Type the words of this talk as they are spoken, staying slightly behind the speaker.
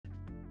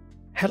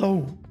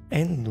Hello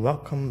and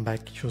welcome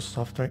back to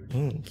Software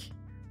Inc.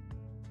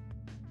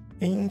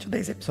 In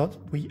today's episode,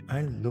 we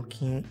are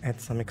looking at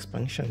some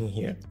expansion in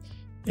here.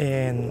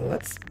 And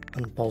let's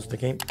unpause the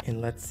game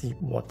and let's see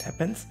what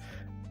happens.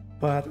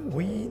 But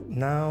we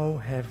now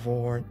have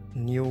our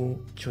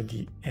new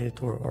 2D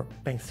editor or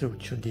Pencil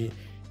 2D,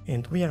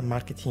 and we are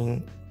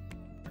marketing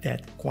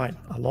that quite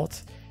a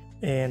lot.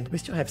 And we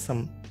still have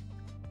some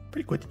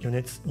pretty good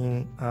units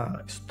in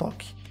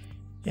stock.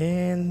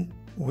 And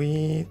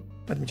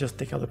let me just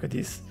take a look at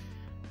this.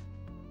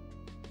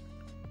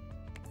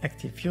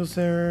 Active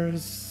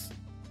users,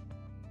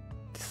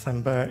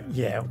 December,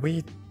 yeah,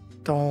 we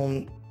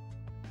don't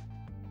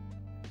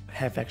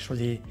have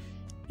actually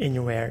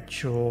anywhere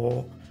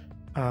to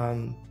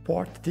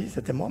port this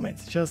at the moment.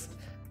 It's just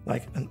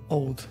like an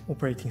old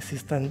operating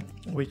system,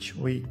 which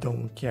we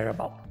don't care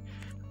about.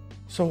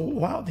 So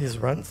while this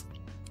runs,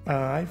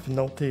 I've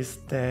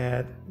noticed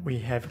that we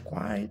have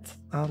quite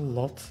a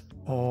lot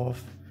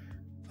of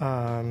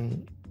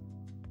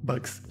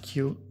bugs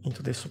queued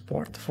into the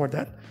support for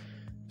that.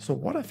 So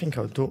what I think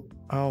I'll do,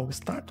 I'll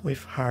start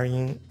with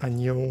hiring a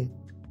new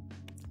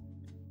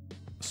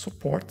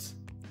support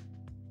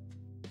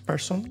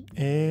person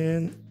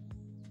and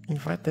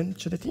invite them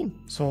to the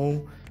team.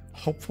 So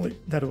hopefully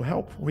that will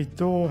help. We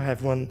do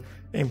have one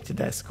empty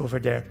desk over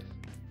there,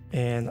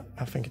 and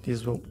I think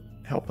this will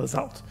help us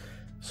out.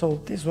 So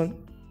this one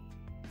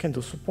can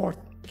do support,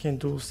 can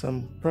do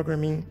some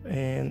programming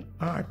and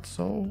art.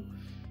 So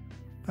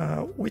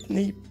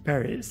Whitney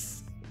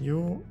Paris,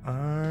 you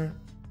are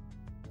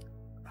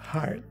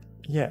hired.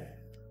 Yeah,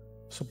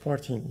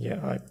 supporting. Yeah,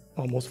 I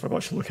almost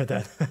forgot to look at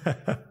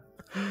that.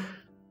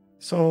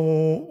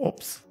 So,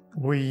 oops,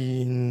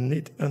 we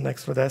need an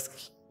extra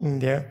desk in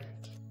there.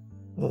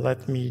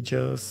 Let me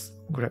just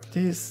grab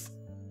this.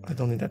 I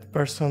don't need that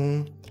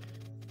person.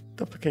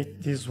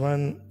 Duplicate this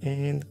one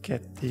and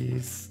get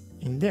this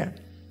in there.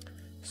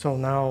 So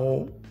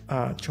now,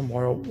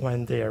 tomorrow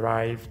when they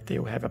arrive, they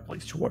will have a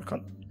place to work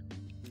on.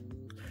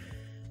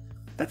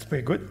 That's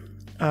pretty good.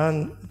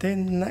 And the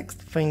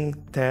next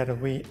thing that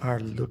we are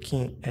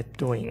looking at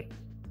doing,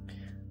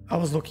 I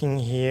was looking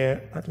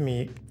here, let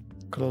me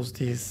close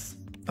this.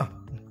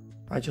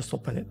 I just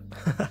opened it.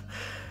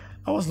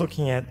 I was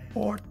looking at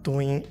or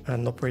doing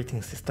an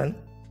operating system,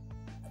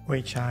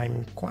 which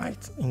I'm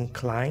quite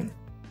inclined,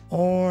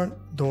 or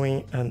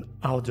doing an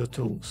audio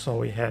tool. So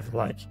we have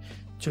like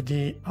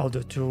 2D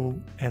audio tool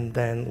and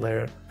then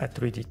later a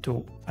 3D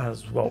tool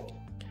as well.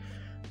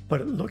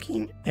 But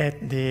looking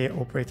at the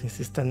operating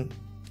system,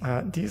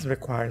 this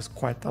requires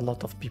quite a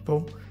lot of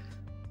people.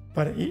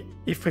 But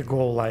if we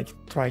go like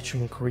try to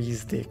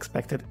increase the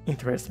expected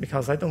interest,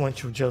 because I don't want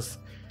to just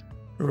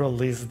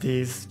release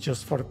this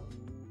just for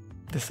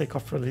the sake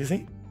of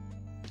releasing.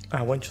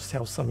 I want to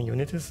sell some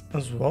units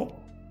as well.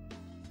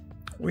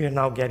 We are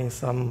now getting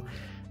some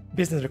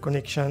business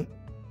recognition,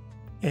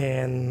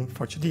 and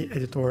for 2D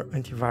editor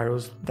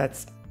antivirus,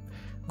 that's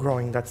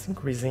growing, that's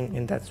increasing,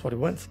 and that's what we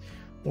want.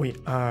 We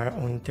are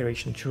on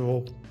iteration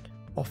 2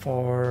 of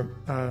our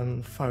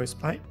file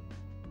spy.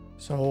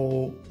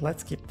 So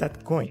let's keep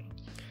that going.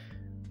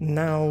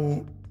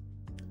 Now,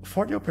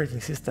 for the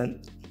operating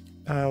system,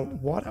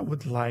 what I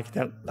would like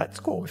that let's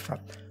go with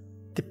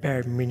the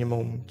bare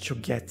minimum to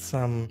get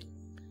some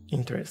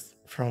interest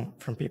from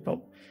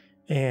people.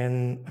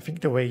 And I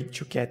think the way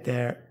to get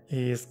there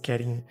is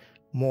getting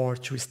more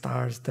 2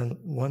 stars than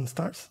 1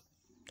 stars.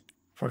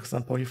 For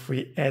example, if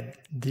we add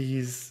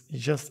these, it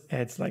just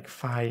adds like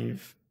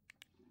 5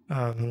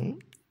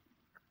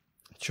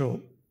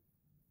 to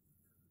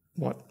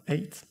what,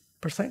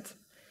 8%.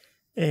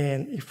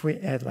 And if we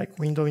add like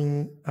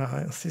windowing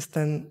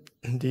system,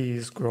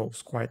 this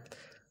grows quite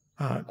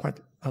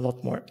a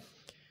lot more.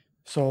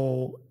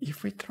 So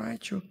if we try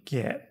to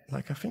get,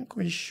 like, I think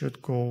we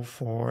should go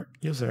for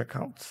user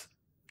accounts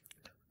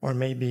or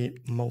maybe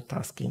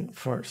multitasking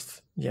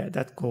first. Yeah,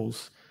 that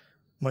goes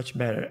much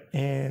better,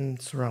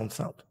 and surround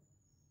sound.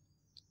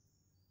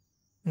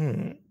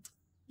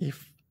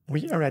 If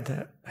we already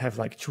have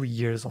like 2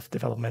 years of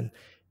development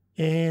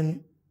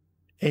and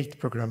 8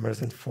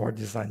 programmers and 4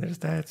 designers,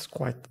 that's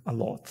quite a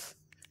lot.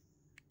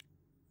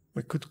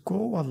 We could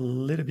go a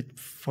little bit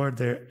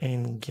further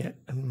and get,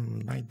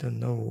 I don't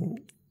know,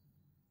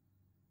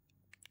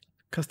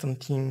 custom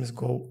teams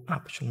go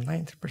up to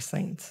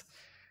 90%.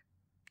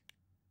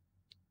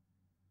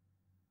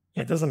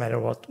 It doesn't matter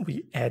what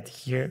we add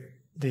here.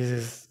 This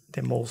is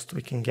the most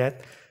we can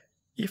get.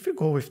 If we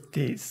go with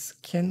this,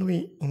 can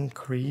we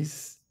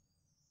increase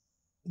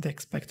the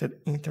expected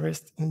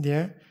interest in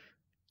there?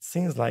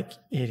 Seems like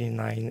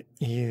 89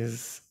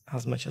 is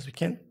as much as we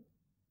can.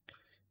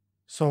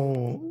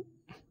 So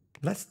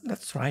let's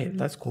try it.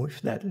 Let's go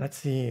with that. Let's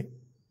see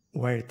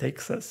where it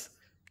takes us.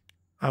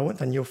 I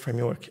want a new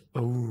framework.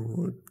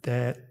 Oh,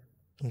 that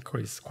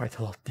increased quite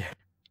a lot there.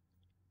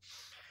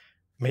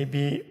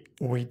 Maybe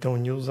we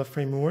don't use a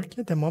framework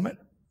at the moment.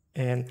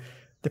 And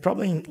the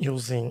problem in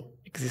using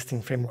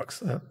existing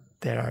frameworks,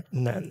 there are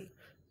none.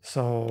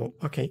 So,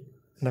 okay,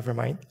 never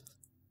mind.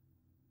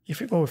 If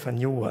we go with a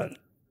new one,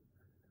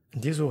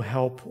 This will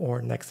help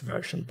our next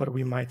version, but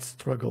we might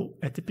struggle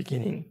at the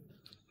beginning.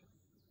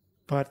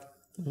 But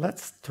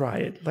let's try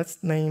it.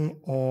 Let's name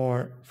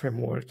our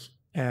framework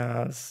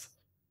as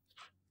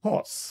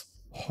HOS,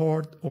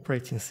 Horde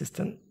Operating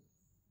System.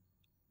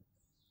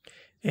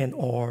 And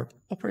our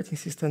operating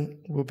system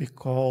will be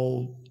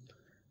called,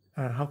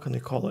 how can we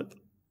call it?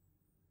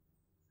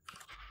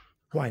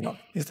 Why not?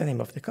 It's the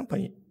name of the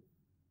company.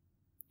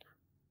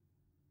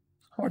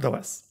 Horde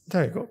OS.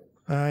 There you go.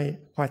 I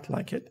quite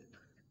like it.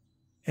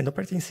 And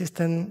operating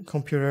system,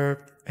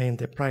 computer, and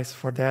the price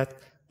for that,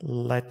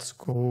 let's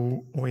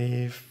go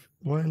with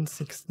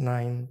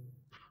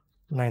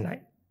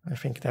 16999. I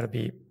think that'll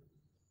be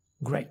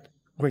great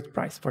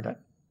price for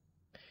that.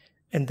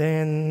 And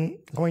then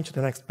going to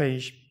the next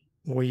page,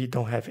 we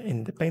don't have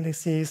any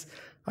dependencies.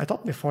 I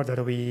thought before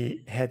that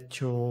we need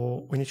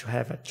to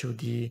have a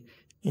 2D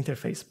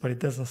interface, but it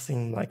doesn't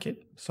seem like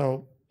it.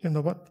 So you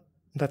know what?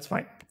 That's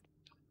fine.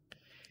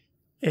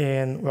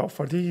 And well,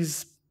 for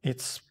this,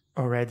 it's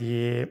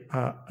already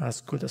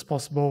as good as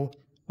possible.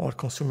 Our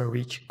consumer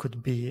reach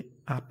could be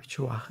up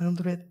to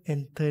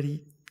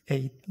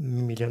 138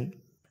 million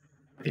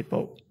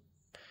people.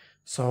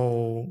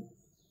 So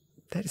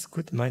that is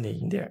good money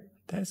in there.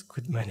 That's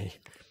good money.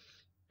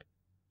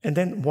 And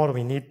then what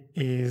we need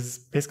is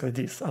basically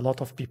this, a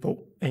lot of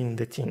people in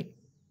the team.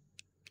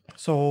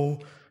 So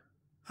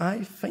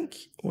I think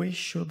we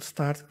should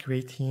start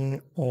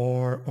creating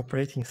our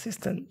operating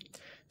system.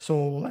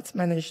 So let's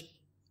manage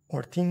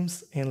our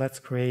teams and let's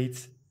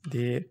create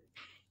the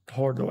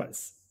Horde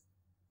OS.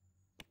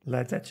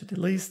 Let's add to the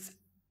list.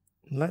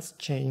 Let's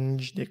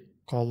change the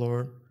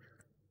color.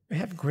 We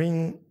have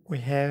green, we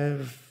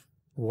have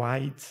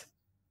white.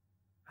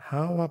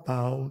 How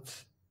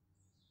about,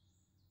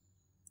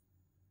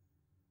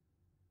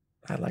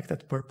 I like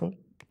that purple.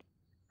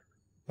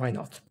 Why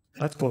not?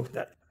 Let's go with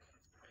that.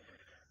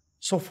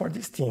 So for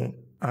this team,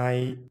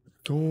 I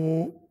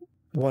do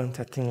want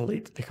a team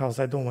lead because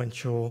I don't want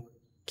to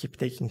keep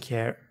taking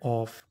care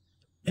of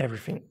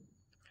everything.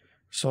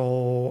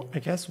 So I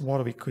guess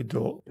what we could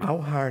do,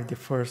 I'll hire the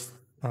first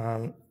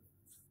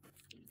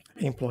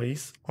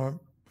employees, or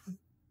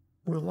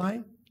will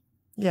I?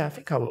 Yeah, I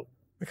think I will,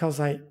 because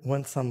I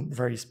want some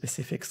very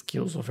specific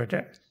skills over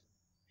there.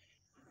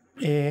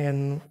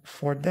 And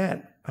for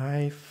that,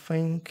 I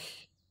think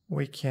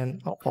we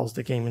can, I'll pause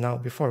the game now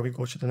before we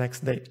go to the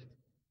next day.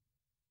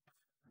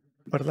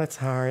 But let's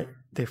hire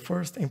the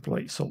first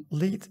employee. So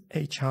lead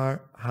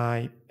HR,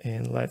 hire,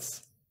 and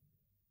let's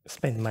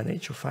spend money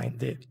to find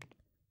the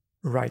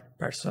right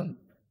person.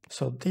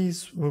 So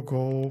this will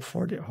go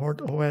for the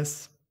Horde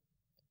OS,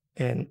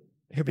 and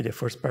he'll be the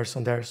first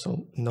person there,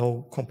 so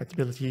no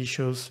compatibility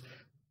issues.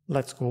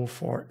 Let's go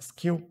for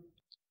skill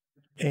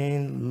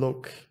and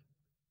look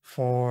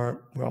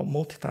for, well,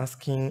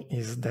 multitasking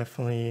is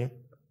definitely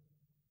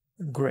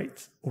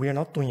great. We are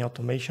not doing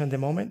automation at the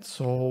moment,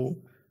 so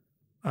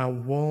I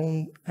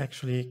won't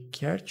actually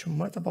care too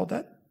much about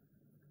that.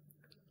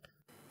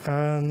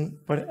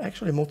 But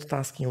actually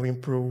multitasking will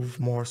improve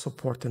more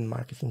support and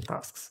marketing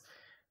tasks,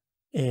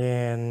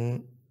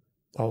 and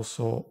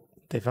also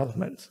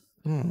development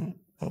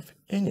of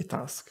any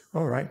task.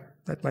 All right,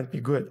 that might be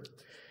good.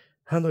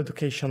 Handle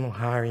education,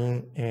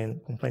 hiring,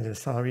 and complaints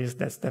salaries.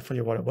 That's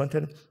definitely what I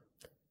wanted.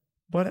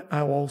 But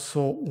I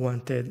also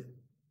wanted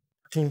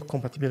team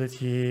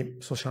compatibility,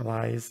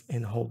 socialize,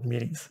 and hold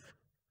meetings.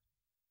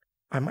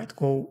 I might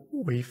go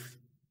with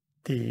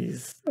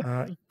these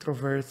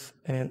introverts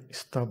and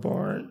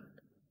stubborn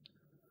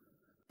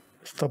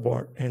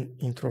and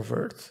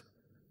introvert.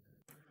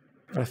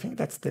 I think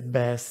that's the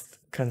best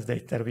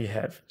candidate that we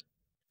have.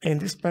 And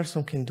this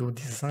person can do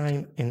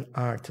design and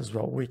art as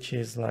well, which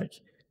is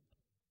like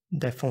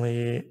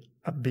definitely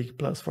a big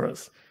plus for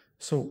us.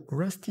 So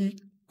Rusty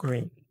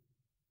Green,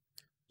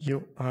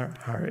 you are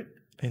hired,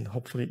 and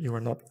hopefully you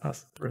are not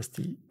as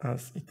rusty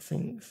as it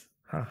seems.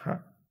 Haha.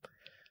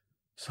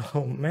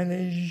 So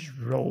manage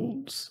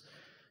roles.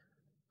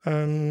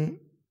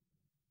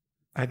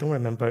 I don't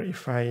remember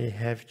if I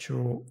have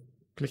to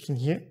click in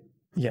here.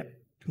 Yeah,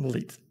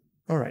 lead.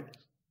 All right.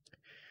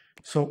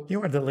 So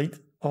you are the lead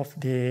of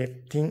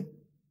the team.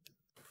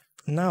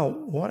 Now,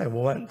 what I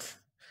want,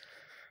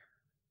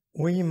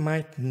 we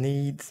might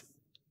need,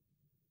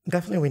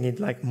 definitely we need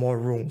like more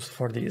rooms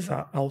for this.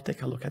 I'll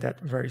take a look at that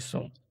very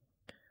soon.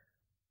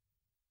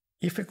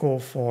 If we go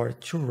for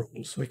 2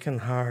 rooms, we can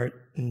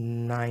hire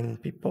 9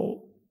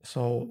 people.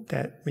 So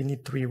that we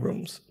need 3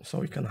 rooms, so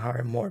we can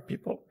hire more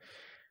people.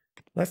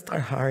 Let's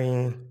start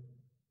hiring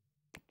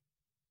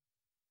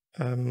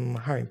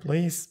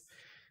employees.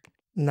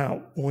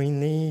 Now we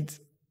need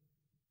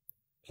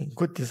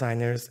good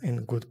designers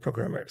and good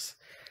programmers.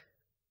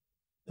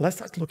 Let's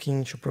start looking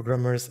into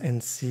programmers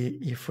and see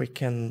if we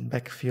can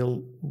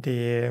backfill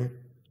the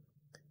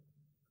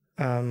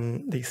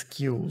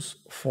skills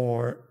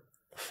for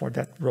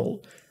that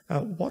role.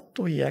 What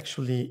do we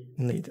actually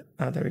need?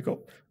 There we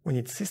go. We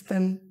need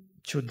system,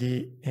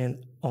 2D,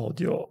 and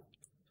audio.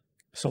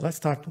 So let's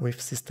start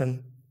with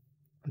system.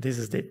 This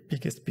is the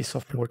biggest piece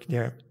of work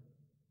there.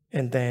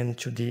 And then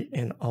 2D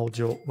and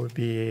audio would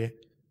be,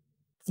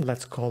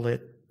 let's call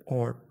it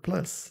or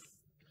plus.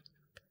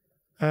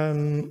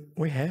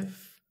 We have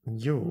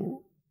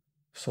new.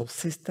 So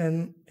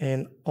system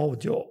and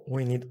audio,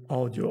 we need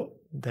audio.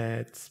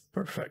 That's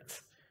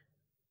perfect.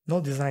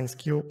 No design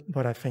skill,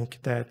 but I think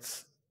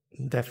that's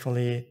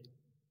definitely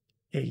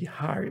a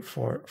hire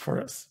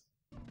for us.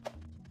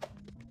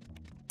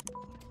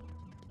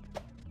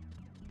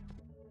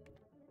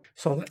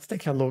 So let's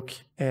take a look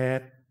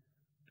at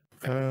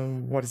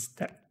what is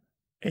that?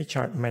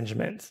 HR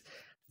management.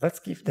 Let's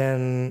give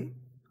them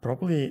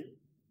probably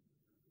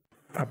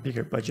a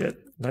bigger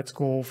budget. Let's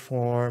go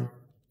for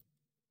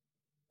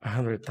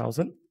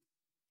 100,000.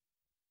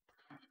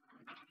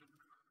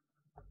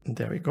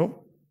 There we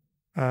go.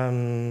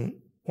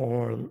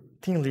 Or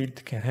team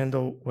lead can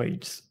handle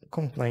wage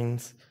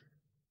complaints.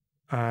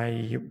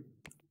 I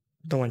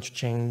don't want to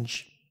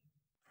change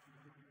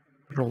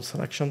role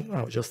selection.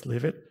 I'll just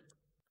leave it.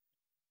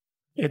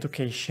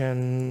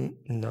 Education,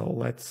 no,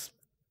 let's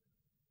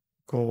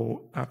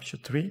go up to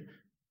 3.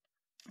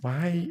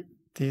 Why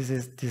this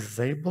is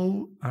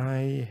disabled,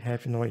 I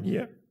have no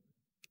idea.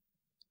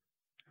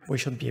 We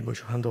should be able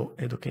to handle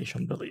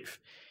education, believe.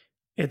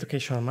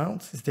 Education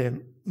amounts is the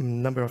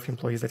number of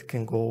employees that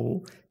can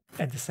go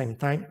at the same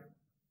time.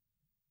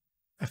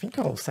 I think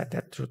I'll set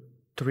that to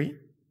 3.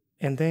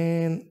 And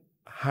then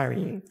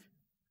hiring.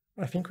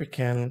 I think we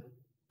can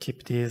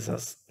keep this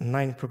as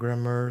 9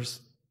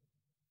 programmers,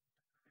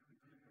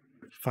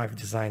 5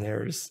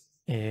 designers,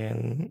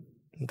 and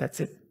that's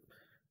it.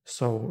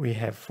 So we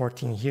have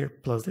 14 here,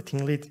 plus the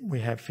team lead,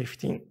 we have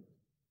 15.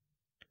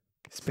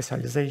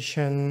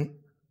 Specialization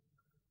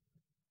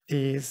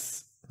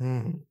is,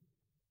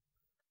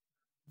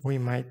 we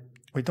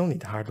don't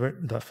need hardware,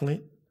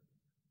 definitely.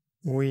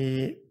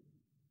 We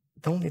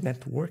don't need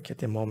network at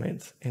the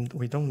moment, and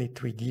we don't need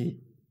 3D.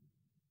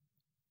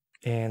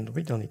 And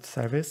we don't need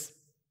service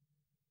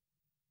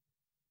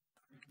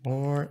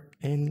or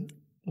in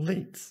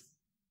leads.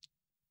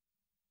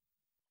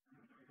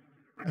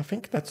 I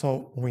think that's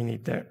all we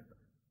need there.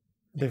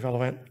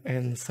 Development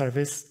and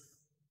service.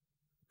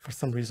 For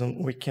some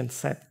reason, we can't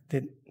set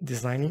the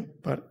designing,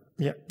 but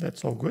yeah,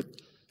 that's all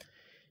good.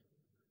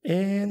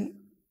 And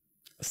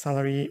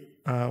salary,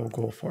 I'll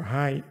go for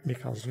high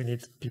because we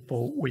need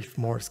people with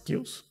more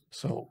skills.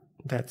 So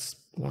that's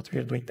what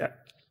we're doing there.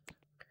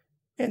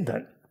 And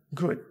done.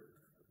 Good.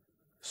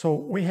 So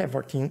we have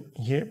our team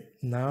here.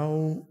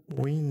 Now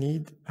we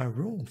need a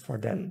room for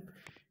them.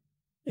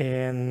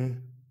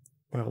 And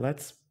well,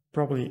 let's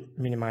probably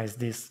minimize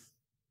this.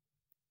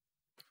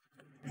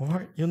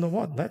 Or you know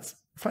what? Let's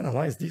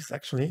finalize this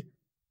actually.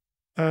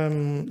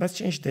 Let's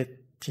change the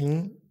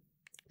team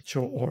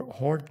to our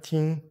horde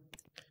team.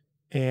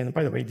 And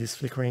by the way, this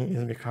flickering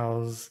is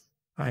because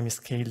I'm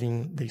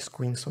scaling the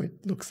screen so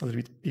it looks a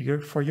little bit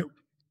bigger for you.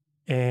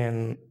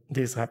 And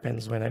this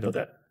happens when I do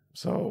that.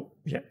 So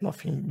yeah,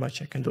 nothing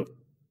much I can do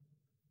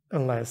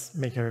unless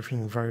make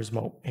everything very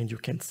small and you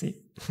can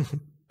see.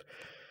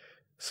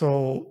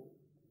 So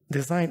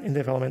design and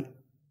development,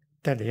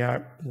 there they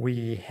are.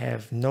 We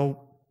have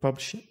no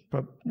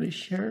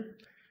publisher,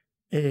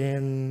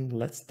 and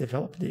let's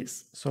develop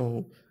this.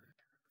 So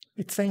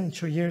it's saying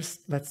 2 years.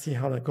 Let's see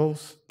how that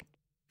goes.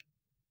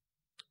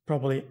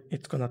 Probably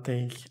it's gonna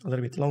take a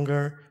little bit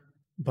longer,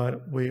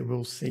 but we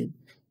will see.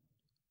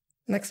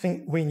 Next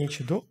thing we need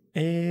to do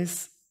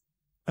is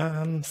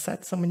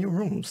set some new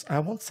rooms. I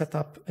won't set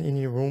up a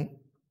new room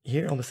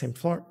here on the same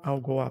floor.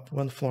 I'll go up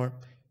 1 floor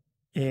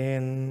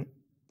and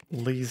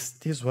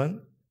list this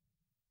one,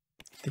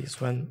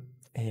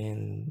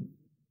 and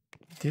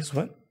this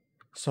one.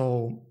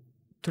 So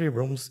 3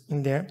 rooms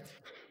in there.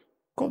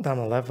 Go down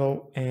a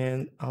level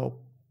and I'll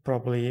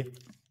probably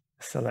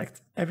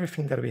select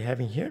everything that we have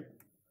in here.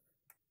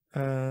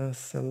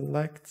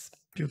 Select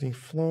building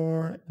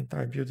floor,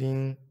 entire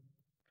building,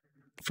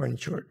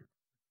 furniture.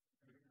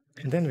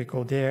 And then we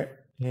go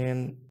there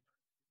and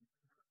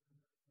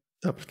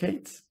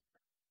duplicate.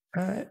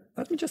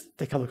 Let me just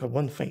take a look at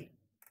one thing.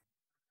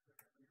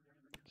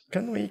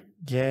 Can we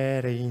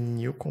get a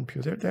new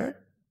computer there?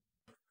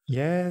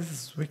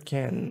 Yes, we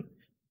can.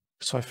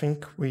 So I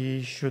think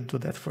we should do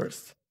that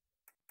first.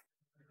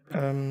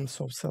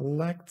 So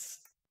select,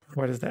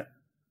 what is that?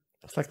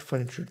 Select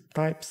furniture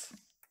types,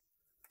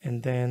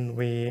 and then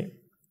we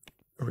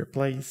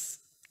replace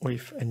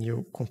with a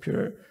new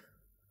computer.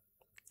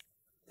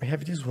 We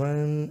have this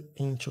one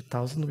in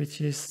 2000,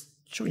 which is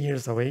 2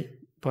 years away,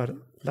 but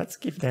let's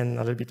give them a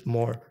little bit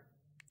more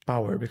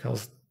power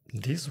because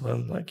this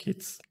one, like,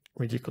 it's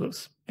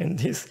ridiculous. And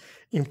this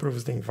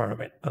improves the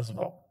environment as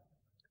well.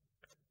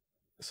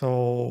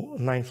 So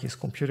 90s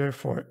computer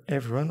for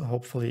everyone.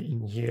 Hopefully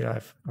in here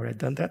I've already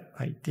done that.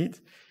 I did.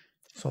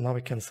 So now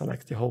we can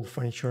select the whole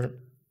furniture,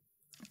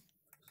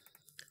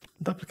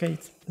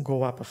 duplicate,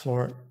 go up a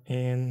floor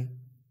and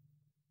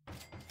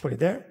put it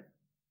there.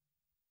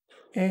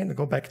 And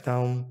go back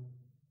down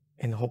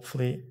and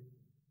hopefully,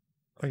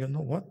 oh, you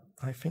know what?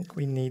 I think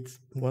we need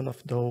one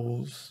of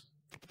those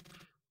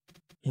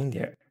in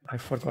there. I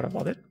forgot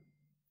about it.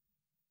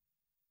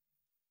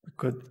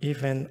 could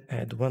even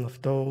add one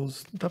of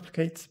those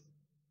duplicates.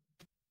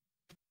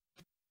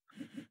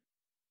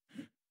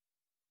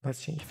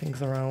 Let's change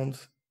things around.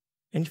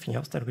 Anything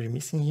else that we're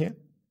missing here?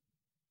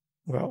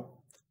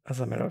 Well, as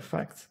a matter of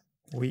fact,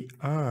 we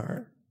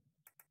are.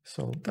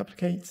 So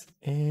duplicate,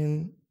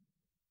 and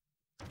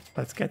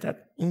let's get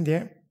that in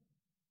there.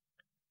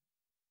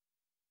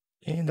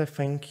 And I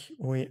think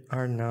we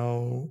are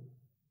now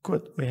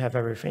good. We have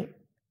everything.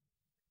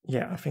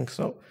 Yeah, I think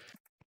so.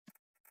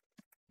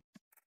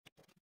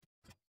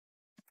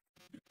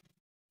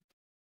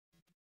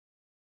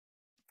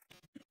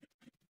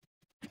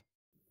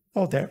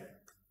 All there.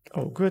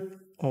 All good.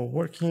 All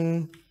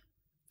working.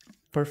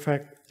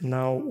 Perfect.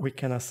 Now we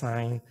can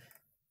assign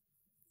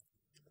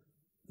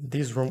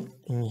this room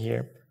in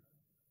here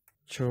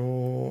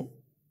to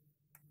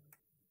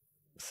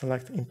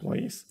select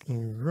employees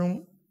in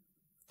room.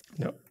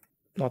 No,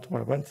 not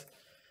what I want.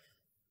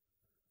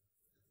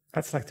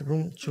 Let's select the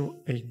room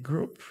to a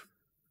group.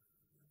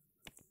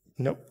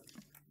 Nope.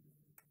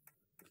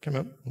 Come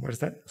on, where's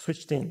that?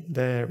 Switch team.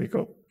 There we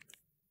go.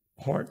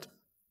 Horde.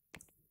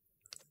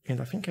 And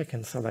I think I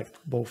can select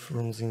both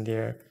rooms in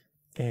there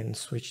and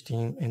switch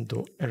team and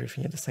do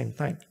everything at the same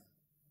time.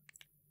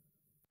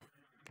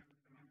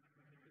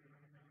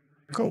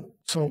 Cool.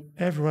 So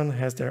everyone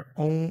has their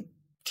own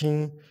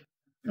team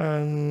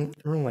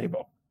room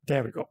label.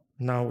 There we go.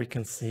 Now we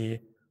can see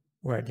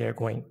where they're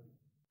going.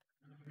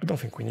 I don't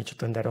think we need to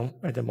turn that on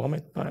at the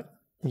moment, but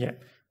yeah,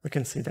 we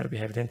can see that we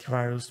have the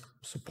antivirus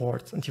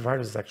support.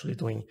 Antivirus is actually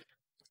doing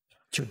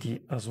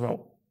 2D as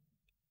well.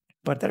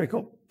 But there we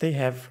go. They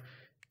have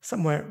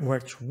somewhere where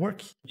to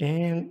work,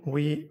 and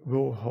we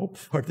will hope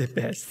for the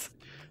best.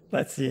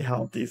 Let's see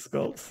how this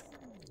goes.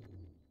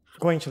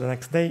 Going to the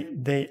next day,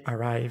 they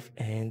arrive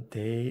and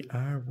they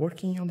are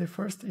working on the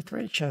first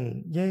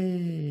iteration.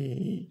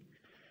 Yay!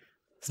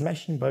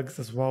 Smashing bugs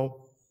as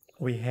well.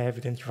 We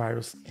have the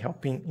antivirus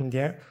helping in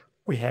there.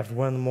 We have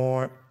one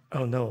more.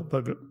 Oh no,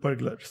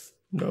 burglars.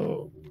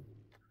 No.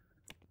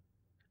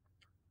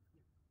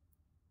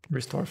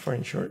 Restore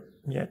furniture.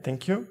 Yeah,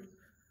 thank you.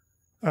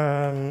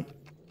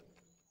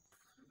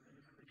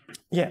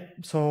 Yeah,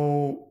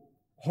 so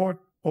Horde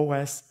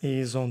OS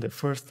is on the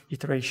first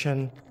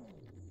iteration.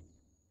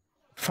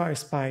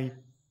 FireSpy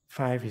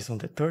 5 is on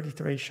the third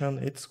iteration.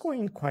 It's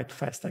going quite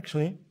fast,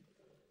 actually.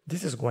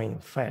 This is going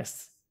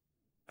fast.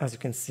 As you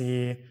can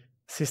see,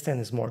 system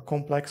is more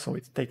complex, so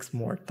it takes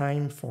more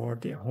time for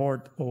the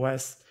Horde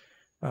OS.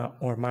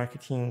 Our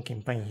marketing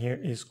campaign here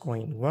is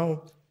going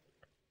well.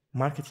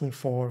 Marketing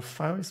for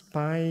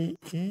FireSpy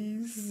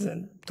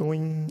isn't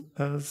doing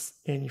us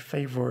any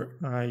favor,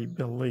 I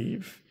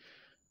believe.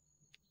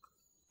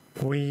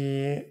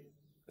 We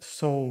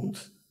sold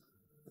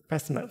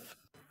past month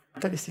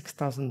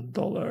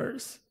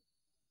 $36,000,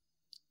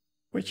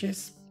 which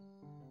is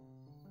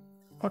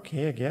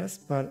okay, I guess,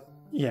 but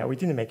yeah, we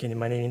didn't make any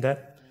money in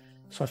that.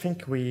 So I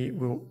think we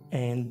will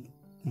end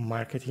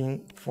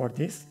marketing for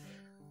this.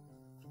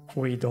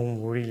 We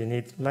don't really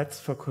need. Let's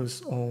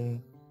focus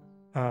on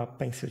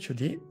Pencil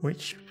 2D,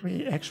 which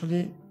we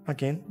actually,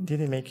 again,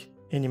 didn't make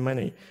any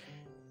money.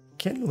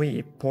 Can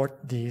we port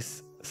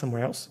this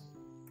somewhere else?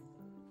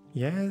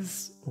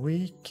 Yes,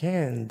 we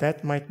can.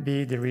 That might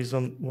be the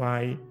reason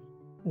why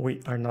we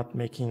are not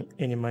making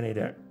any money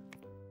there.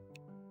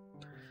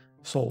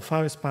 So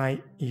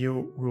FireSpy,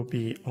 you will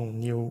be on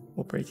new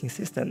operating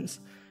systems.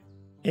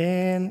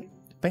 And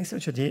Pencil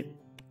 2D,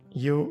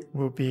 you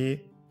will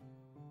be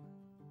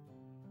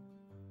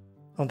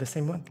on the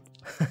same one.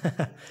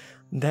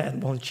 That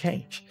won't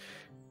change.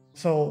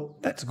 So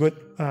that's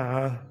good.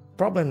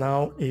 Problem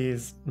now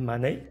is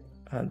money.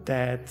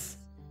 That's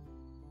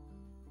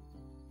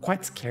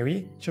quite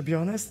scary, to be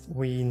honest.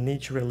 We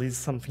need to release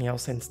something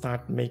else and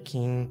start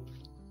making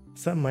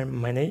some more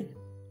money.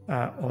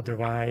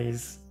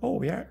 Otherwise,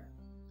 we are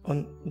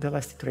on the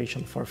last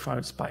iteration for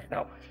FireSpy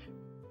now.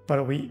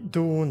 But we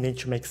do need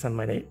to make some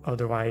money.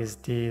 Otherwise,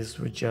 this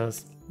will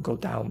just go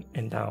down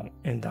and down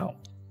and down.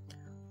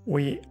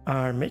 We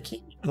are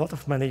making a lot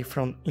of money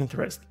from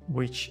interest,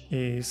 which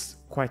is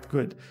quite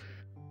good,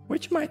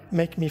 which might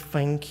make me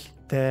think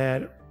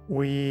that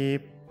we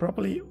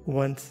probably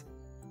want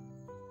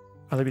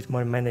a little bit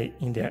more money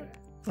in there.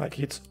 Like,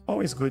 it's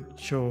always good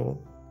to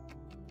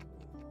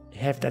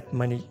have that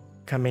money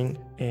coming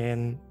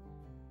and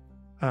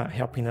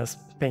helping us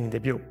paying the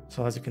bill.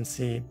 So as you can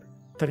see,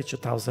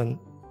 32,000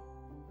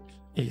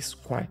 is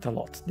quite a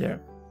lot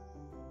there.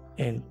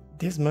 And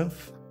this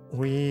month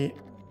we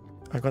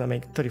are gonna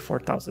make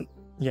 34,000.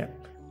 Yeah,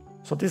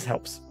 so this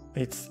helps.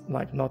 It's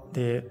like not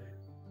the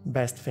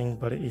best thing,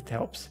 but it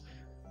helps.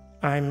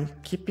 I'm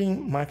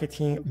keeping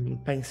marketing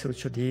Pencil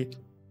 2D,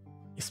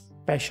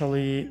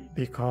 especially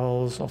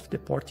because of the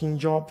porting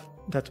job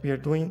that we are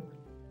doing.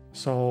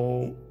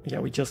 So yeah,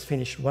 we just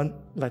finished one.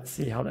 Let's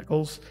see how that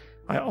goes.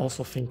 I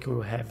also think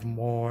we'll have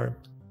more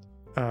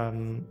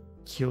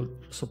queue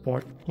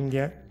support in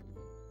there.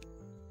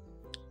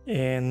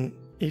 And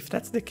if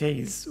that's the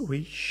case,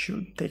 we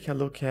should take a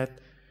look at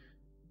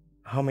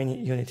how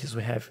many units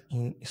we have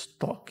in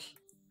stock.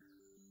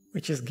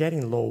 which is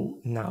getting low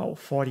now,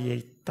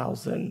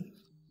 48,000.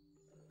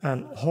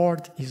 And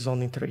Horde is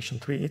on iteration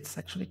 3. It's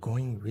actually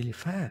going really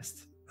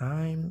fast.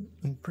 I'm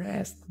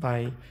impressed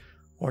by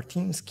our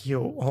team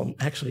skill on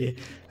actually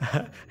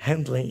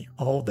handling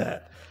all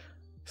that.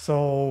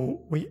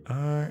 So we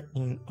are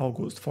in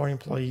August. 4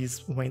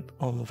 employees went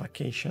on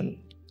vacation.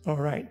 All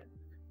right.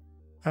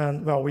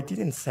 And well, we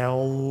didn't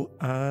sell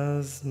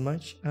as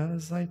much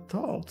as I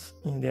thought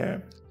in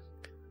there.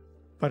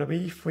 But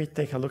if we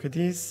take a look at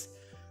this,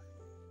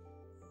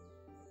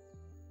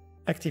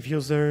 active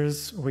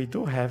users, we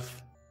do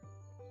have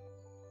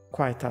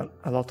quite a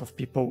lot of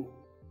people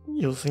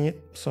using it,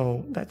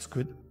 so that's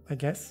good, I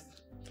guess.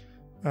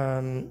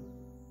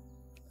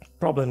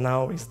 Problem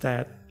now is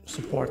that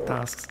support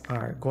tasks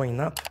are going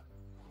up,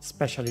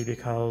 especially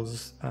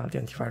because the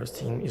antivirus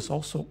team is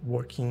also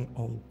working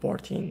on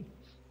porting,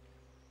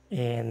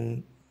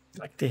 and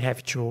like they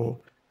have to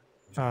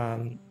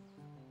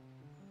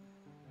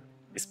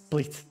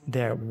split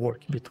their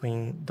work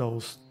between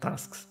those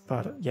tasks.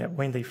 But yeah,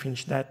 when they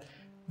finish that,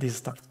 this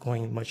starts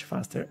going much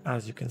faster,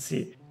 as you can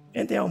see.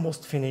 And they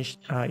almost finished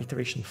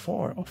iteration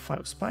 4 of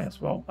FileSpy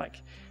as well.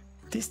 Like,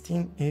 this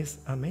team is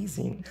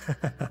amazing.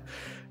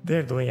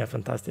 They're doing a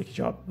fantastic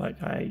job. Like,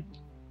 I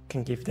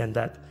can give them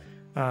that.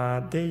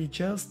 They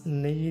just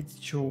need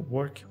to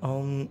work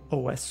on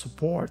OS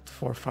support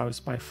for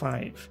FileSpy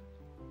 5,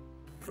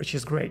 which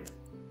is great.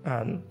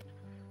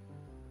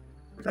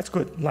 That's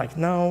good. Like,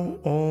 now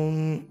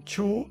on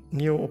 2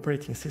 new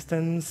operating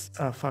systems,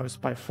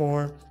 FileSpy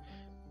 4,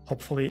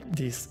 hopefully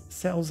this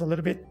sells a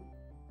little bit.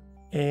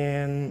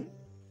 And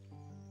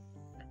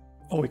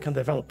we can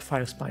develop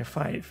FileSpy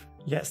 5.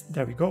 Yes,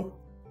 there we go.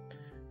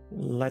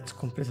 Let's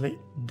completely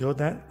do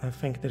that. I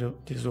think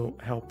that this will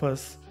help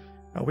us.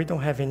 We don't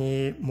have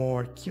any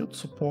more Qt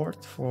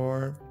support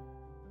for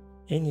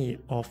any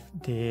of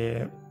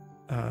the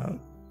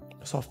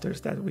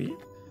softwares that we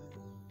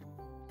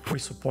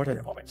support at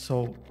the moment,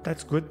 so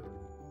that's good.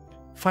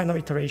 Final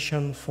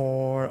iteration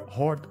for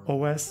Horde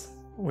OS,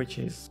 which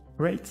is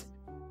great.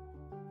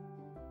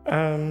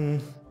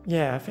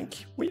 Yeah, I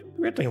think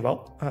we're doing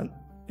well.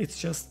 It's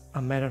just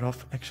a matter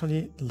of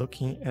actually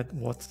looking at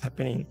what's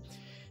happening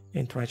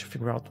and trying to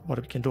figure out what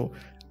we can do.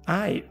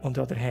 I, on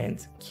the other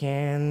hand,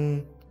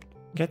 can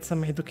get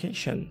some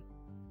education,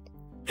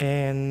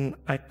 and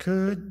I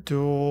could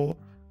do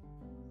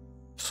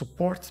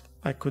support,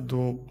 I could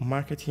do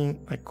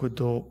marketing, I could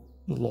do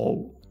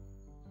law.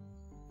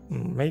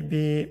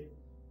 Maybe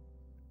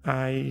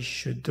I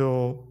should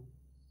do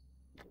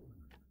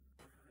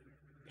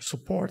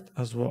support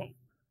as well.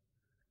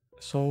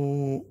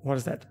 So what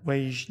is that?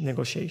 Wage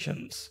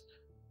negotiations.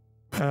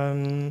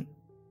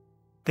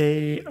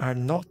 They are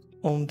not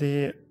on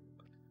the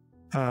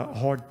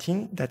Horde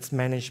team that's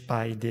managed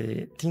by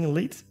the team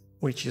lead,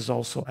 which is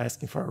also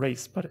asking for a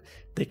raise, but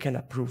they can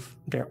approve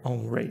their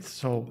own raise.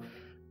 So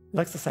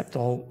let's accept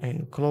all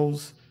and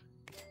close.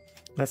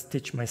 Let's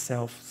teach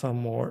myself some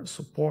more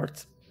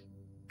support,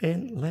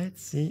 and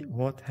let's see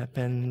what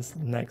happens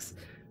next.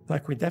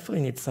 Like, we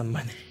definitely need some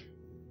money.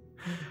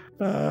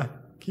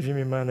 Give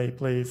me money,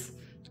 please.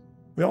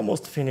 We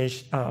almost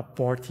finished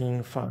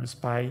porting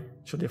FileSpy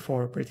to the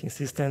 4 operating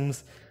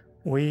systems.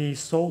 We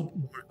sold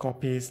more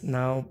copies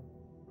now,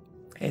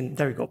 and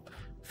there we go.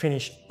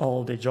 Finished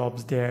all the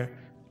jobs there.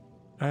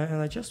 And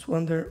I just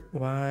wonder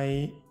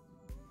why...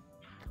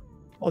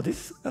 Oh,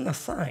 this is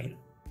unassigned.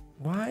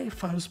 Why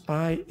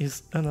FileSpy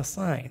is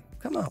unassigned?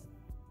 Come on.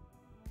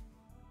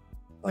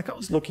 Like, I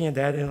was looking at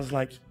that and I was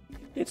like,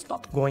 it's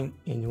not going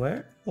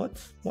anywhere.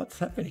 What's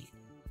happening?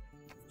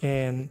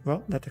 And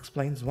well, that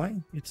explains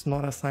why it's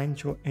not assigned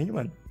to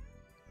anyone.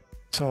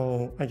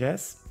 So I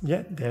guess,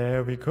 yeah,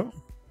 there we go.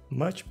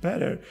 Much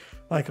better.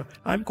 Like,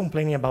 I'm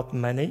complaining about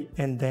money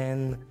and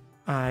then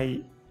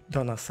I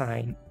don't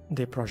assign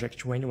the project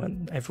to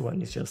anyone.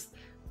 Everyone is just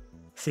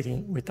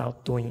sitting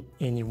without doing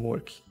any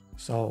work.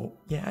 So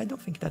yeah, I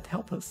don't think that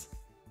helps us.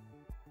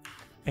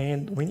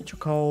 And we need to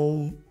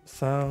call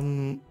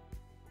some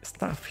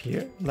staff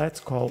here. Let's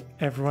call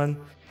everyone,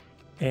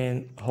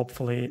 and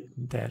hopefully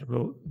that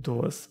will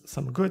do us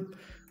some good.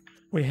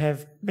 We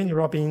have Benny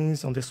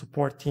Robbins on the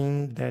support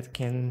team that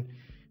can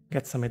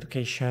get some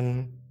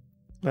education.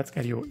 Let's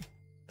get you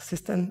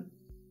assistant.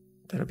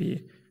 That'll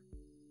be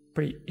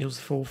pretty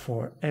useful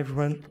for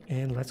everyone.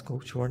 And let's go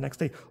to our next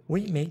day.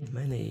 We made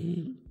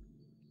money.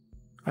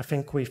 I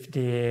think with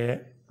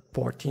the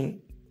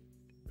porting,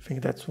 I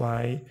think that's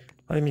why.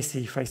 Let me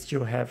see if I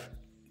still have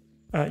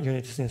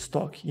units in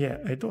stock. Yeah,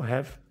 I do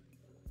have.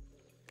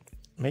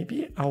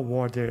 Maybe I'll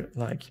order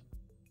like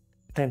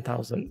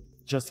 10,000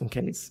 just in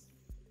case.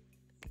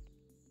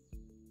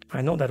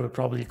 I know that we're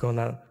probably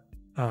gonna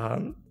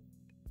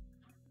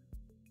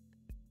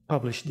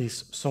publish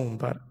this soon,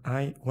 but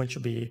I want to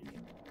be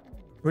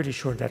really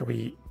sure that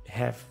we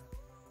have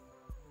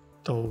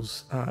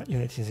those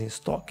units in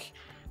stock.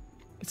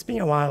 It's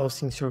been a while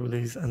since you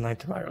released an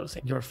antivirus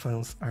and your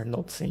fans are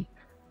noticing.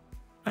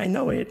 I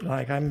know it,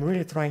 like, I'm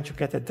really trying to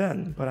get it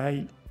done, but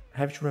I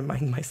have to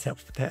remind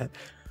myself that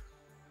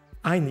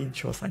I need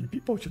to assign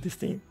people to this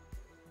team.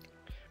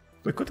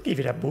 We could give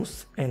it a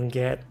boost and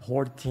get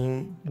Horde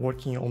team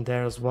working on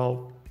there as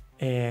well,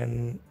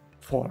 and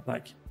for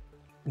like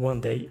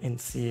one day and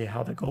see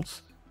how that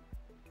goes.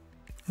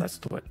 Let's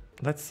do it.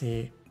 Let's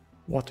see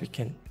what we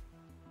can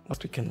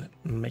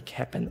make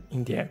happen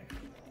in there.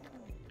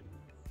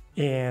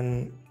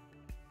 And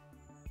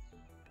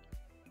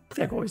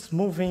Tchelow is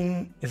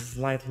moving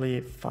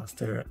slightly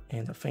faster,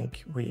 and I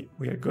think we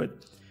are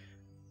good.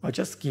 I'll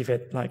just give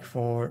it like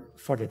for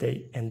the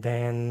day, and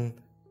then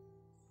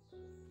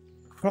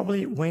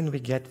probably when we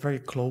get very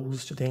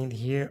close to the end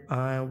here,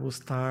 I will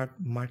start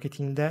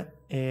marketing that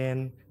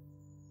and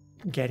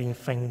getting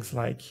things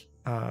like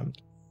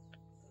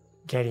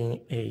getting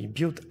a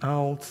build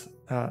out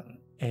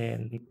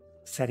and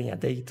setting a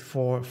date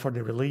for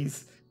the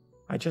release.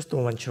 I just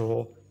don't want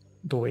to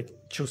do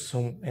it too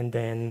soon and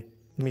then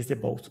miss the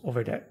boat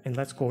over there. And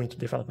let's go into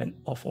development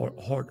of our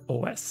Horde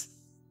OS.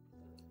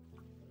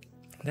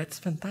 That's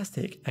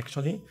fantastic,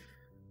 actually.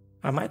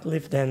 I might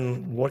leave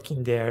them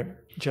working there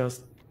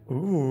just...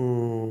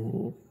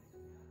 Ooh.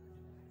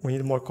 We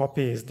need more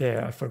copies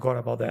there. I forgot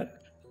about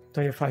that.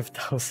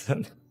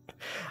 25,000.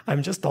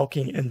 I'm just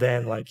talking and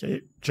then like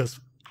I just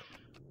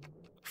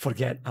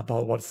forget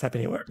about what's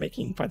happening. We're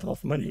making quite a lot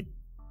of money.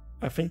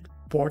 I think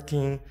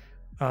porting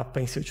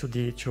Pencil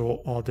 2D to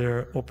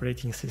other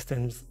operating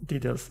systems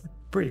did us a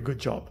pretty good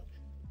job.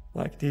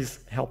 Like this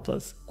helped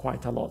us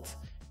quite a lot.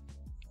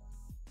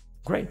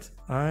 Great,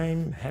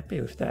 I'm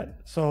happy with that.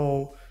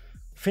 So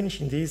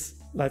finishing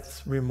this,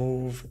 let's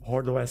remove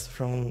Horde OS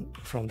from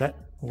that.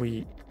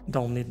 We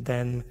don't need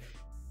them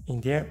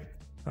in there.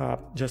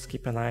 Just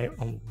keep an eye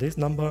on this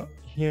number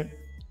here.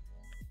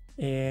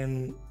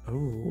 And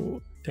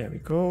oh, there we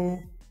go,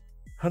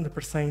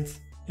 100%.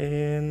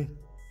 And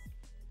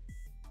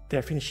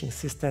they're finishing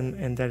system,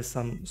 and there's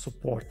some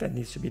support that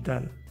needs to be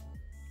done,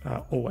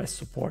 OS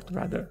support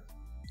rather.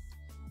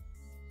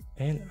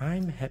 And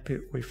I'm happy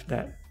with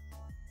that.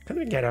 Can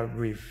we get a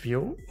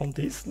review on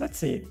this? Let's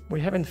see.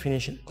 We haven't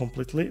finished it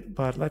completely,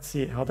 but let's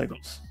see how that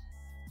goes.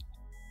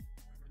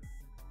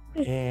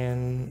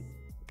 And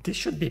this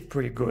should be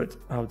pretty good,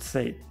 I would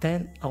say.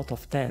 10 out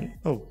of 10.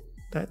 Oh,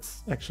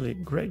 that's actually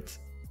great.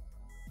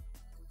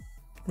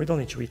 We don't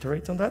need to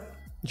iterate on that.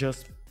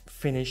 Just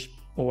finish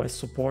OS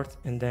support,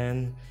 and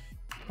then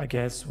I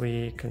guess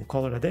we can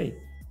call it a day.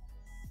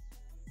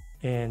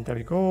 And there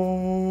we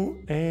go.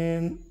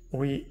 And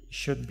we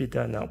should be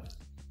done now.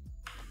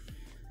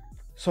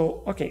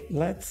 So, okay,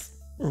 let's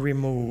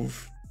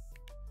remove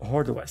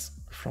Horde OS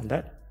from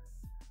that.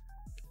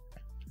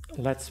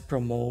 Let's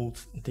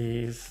promote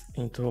this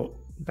into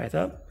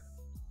beta.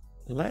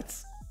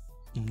 Let's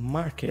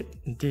market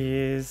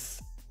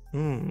this.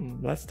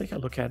 Let's take a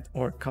look at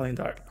our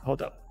calendar.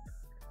 Hold up.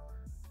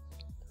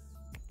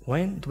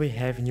 When do we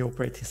have new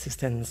operating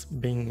systems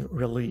being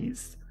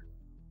released?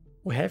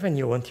 We have a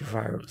new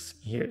antivirus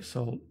here,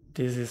 so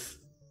this is...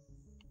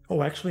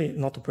 Oh, actually,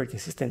 not operating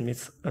system,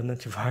 it's an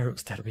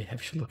antivirus that we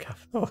have to look at.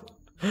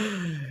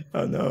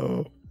 Oh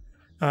no.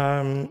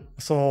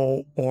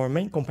 So our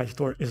main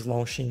competitor is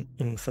launching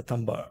in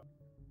September.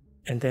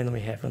 And then we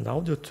have an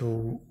audio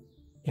tool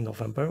in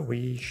November.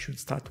 We should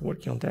start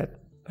working on that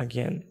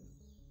again.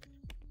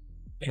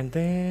 And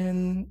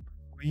then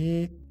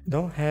we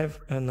don't have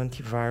an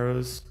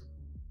antivirus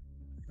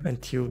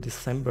until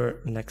December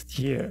next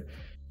year.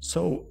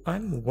 So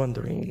I'm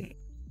wondering,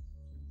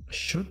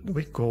 should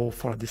we go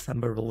for a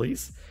December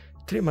release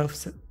 3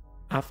 months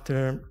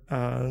after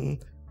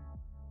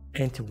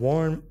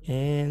anti-worm,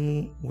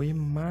 and we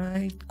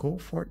might go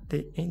for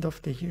the end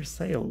of the year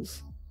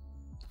sales?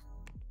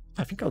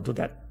 I think I'll do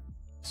that.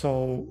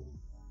 So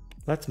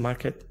let's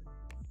market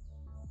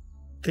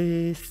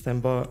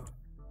December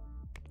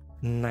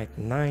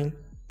 99,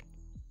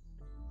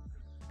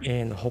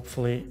 and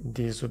hopefully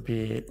this will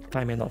be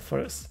time enough for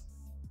us.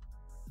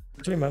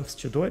 3 months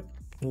to do it.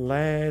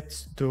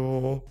 Let's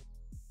do,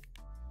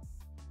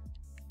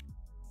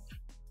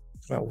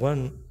 well,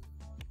 one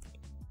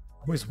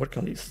who is working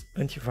on this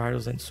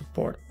antivirus and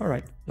support. All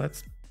right,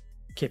 let's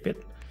keep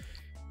it.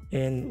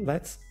 And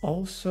let's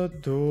also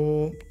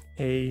do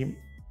a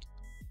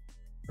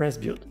press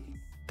build.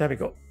 There we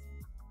go.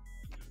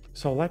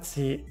 So let's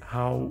see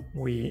how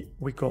we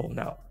go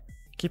now.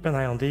 Keep an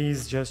eye on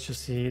these just to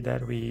see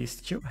that we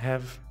still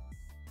have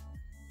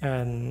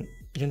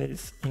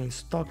units in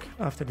stock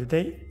after the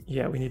day.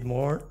 Yeah, we need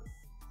more,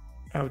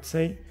 I would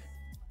say.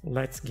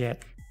 Let's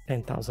get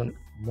 10,000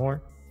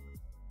 more.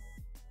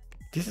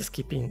 This is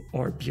keeping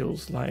our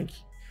bills, like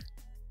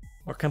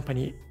our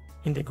company,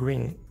 in the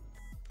green.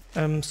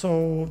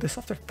 So the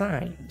Software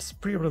Times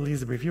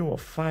pre-release review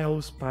of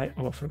files by...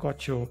 Oh, I forgot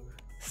to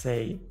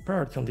say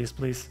priority on this,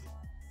 please.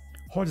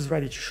 Horde is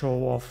ready to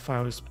show off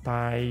files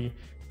by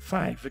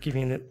 5. We're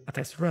giving it a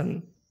test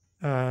run.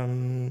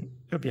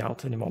 It'll be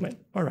out in a moment.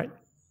 All right.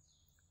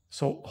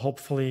 So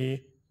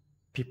hopefully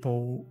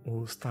people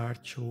will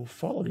start to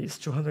follow this.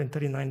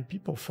 239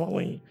 people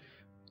following,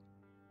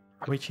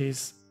 which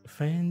is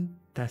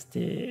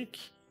fantastic.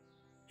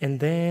 And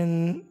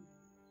then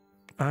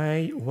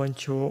I want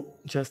to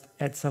just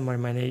add some more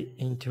money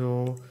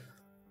into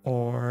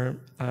or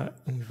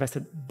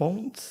invested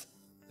bonds.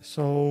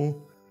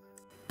 So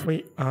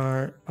we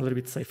are a little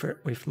bit safer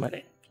with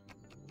money.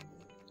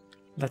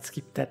 Let's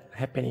keep that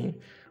happening.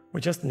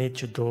 We just need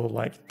to do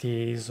like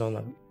this on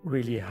a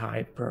really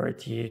high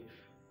priority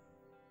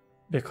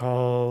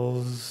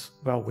because,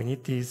 well, we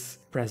need this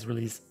press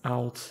release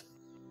out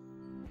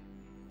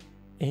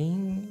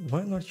in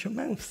 1 or 2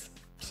 months.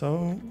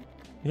 So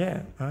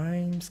yeah,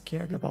 I'm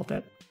scared about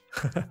that.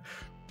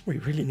 We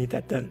really need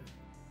that done.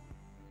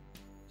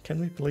 Can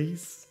we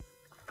please?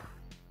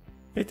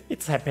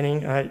 It's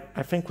happening.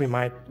 I think we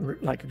might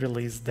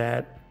release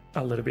that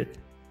a little bit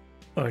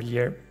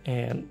earlier,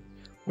 and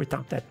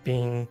without that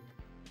being,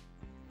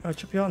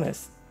 to be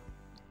honest,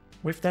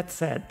 with that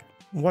said,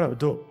 what I'll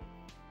do,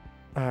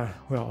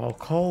 well, I'll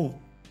call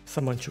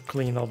someone to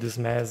clean all this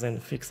mess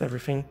and fix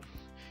everything,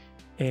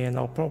 and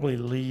I'll probably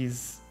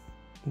lease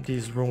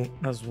this room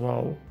as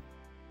well.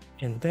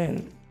 And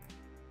then,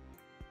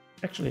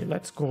 actually,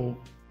 let's go.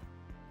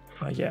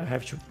 Yeah, I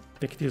have to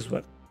pick this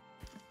one.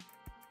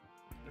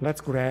 Let's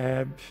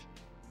grab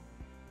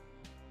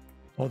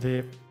all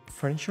the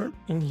furniture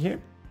in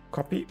here,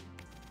 copy,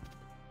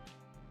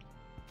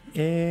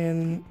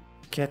 and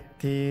get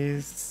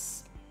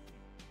this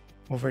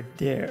over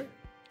there.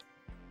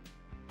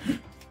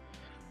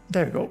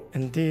 There we go.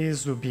 And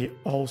this will be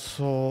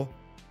also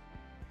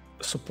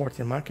support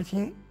and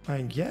marketing,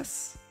 I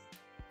guess.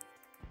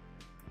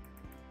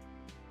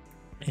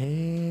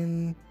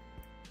 And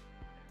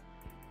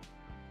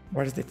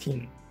where's the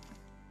team?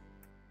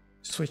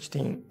 Switch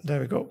team. There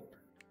we go.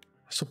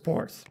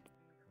 Support.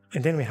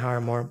 And then we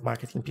hire more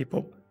marketing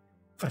people.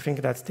 I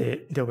think that's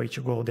the way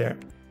to go there.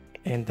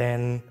 And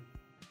then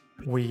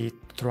we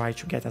try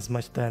to get as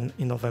much done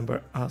in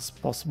November as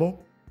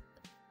possible.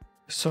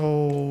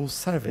 So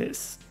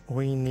service,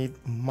 we need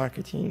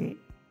marketing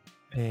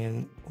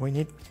and we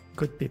need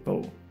good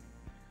people.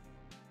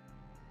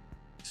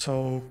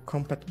 So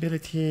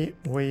compatibility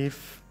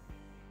with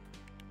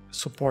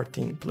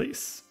supporting,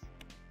 please.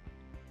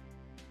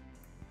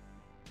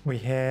 We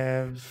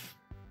have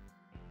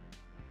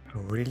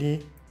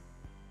really,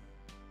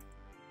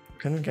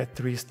 can we get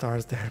 3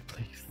 stars there,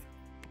 please?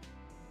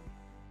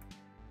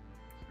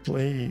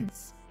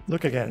 Please,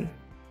 look again.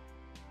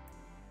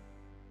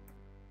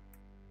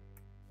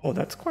 Oh,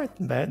 that's quite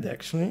bad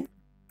actually.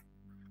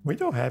 We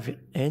don't have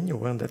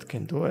anyone that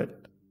can do it.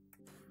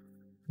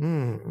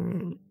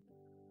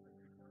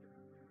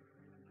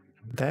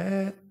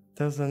 That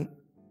doesn't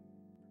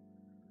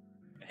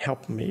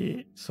help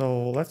me.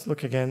 So let's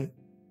look again.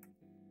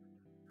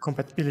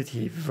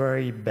 Compatibility,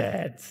 very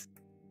bad.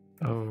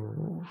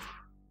 Oh.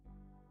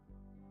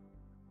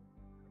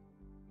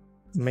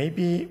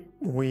 Maybe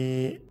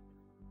we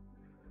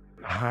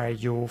hire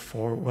you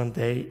for 1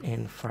 day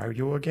and fire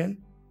you again,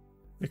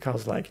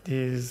 because like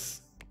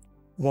this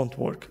won't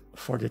work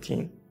for the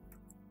team.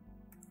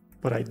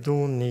 But I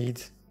do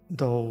need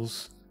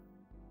those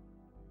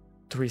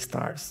 3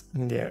 stars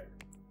in there.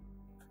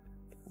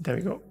 There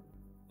we go.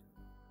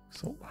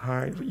 So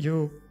hire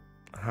you,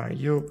 hire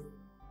you,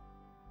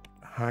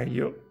 hire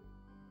you.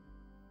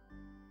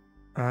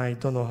 I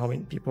don't know how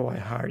many people I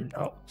hired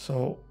now,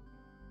 so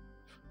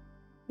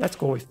let's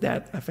go with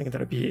that. I think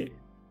that'll be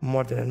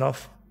more than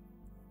enough.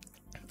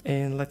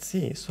 And let's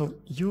see, so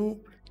you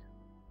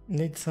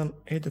need some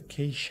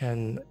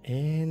education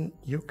and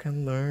you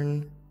can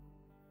learn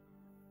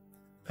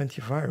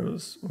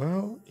antivirus.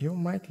 Well, you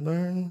might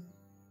learn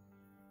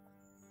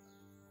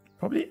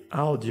probably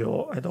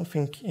audio. I don't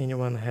think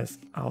anyone has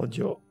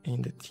audio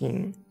in the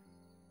team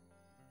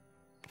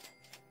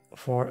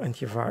for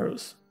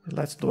antivirus.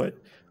 Let's do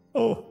it.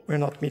 Oh, we're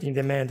not meeting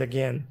demand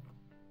again.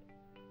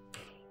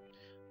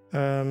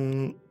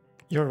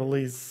 Your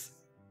release,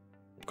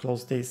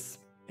 close this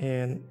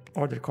and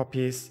order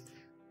copies.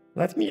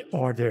 Let me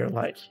order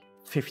like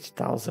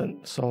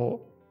 50,000,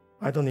 so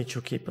I don't need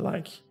to keep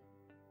like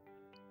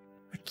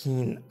a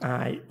keen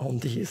eye on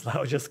this.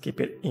 I'll just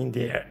keep it in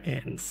there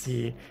and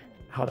see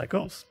how that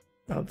goes,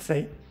 I would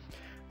say.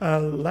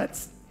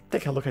 Let's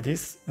take a look at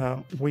this.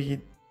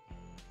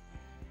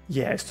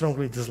 Yeah,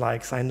 strongly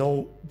dislikes. I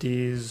know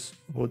this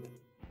would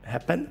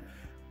happen.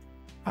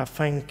 I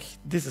think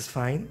this is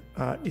fine.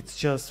 It's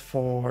just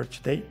for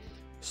today,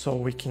 so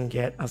we can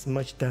get as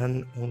much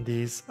done on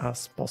this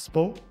as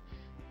possible.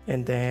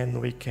 And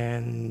then we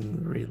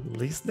can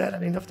release that at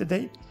the end of the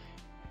day.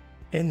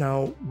 And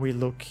now we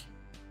look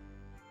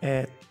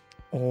at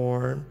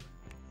our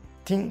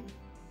team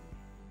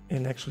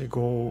and actually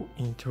go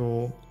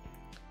into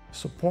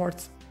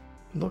support,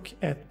 look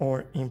at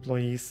our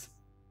employees,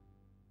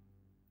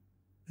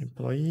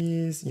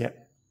 yeah,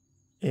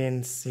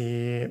 and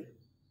see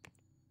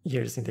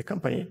years in the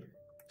company.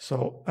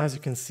 So as you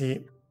can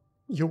see,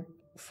 you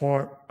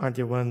 4 are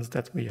the ones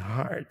that we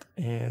hired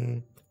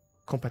and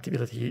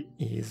compatibility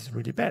is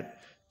really bad.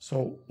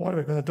 So what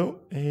we're gonna do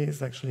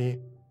is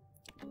actually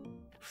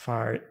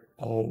fire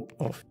all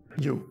of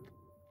you.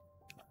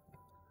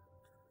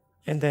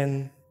 And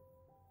then,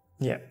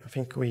 yeah, I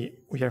think we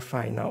are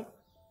fine now.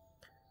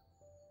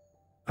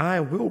 I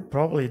will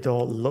probably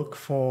though look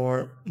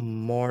for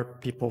more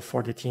people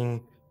for the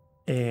team,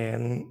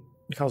 and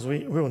because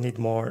we will need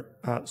more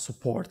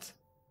support,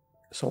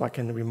 so I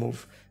can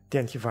remove the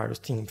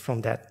antivirus team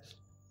from that.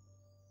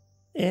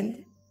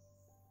 And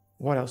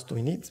what else do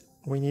we need?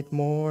 We need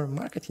more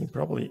marketing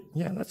probably.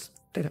 Yeah, let's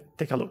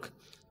take a look.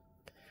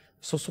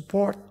 So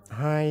support,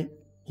 hi,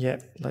 yeah,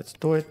 let's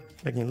do it.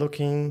 Begin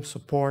looking,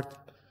 support,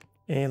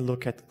 and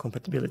look at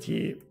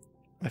compatibility.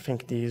 I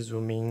think this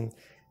will mean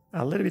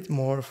a little bit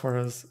more for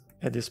us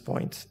at this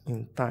point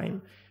in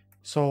time.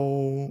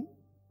 So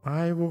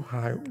I will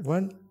hire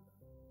 1,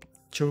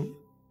 2,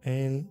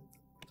 and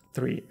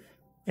 3.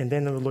 And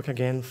then I will look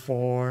again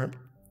for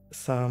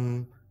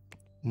some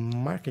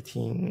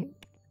marketing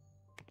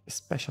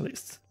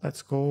specialists.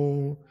 Let's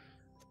go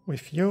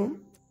with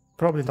you.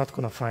 Probably not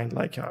gonna find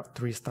like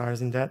 3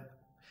 stars in that.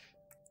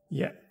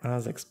 Yeah,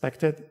 as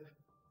expected,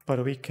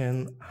 but we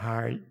can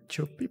hire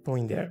 2 people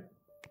in there.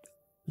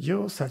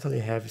 You certainly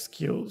have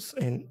skills,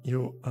 and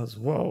you as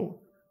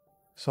well.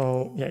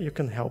 So yeah, you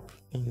can help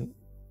in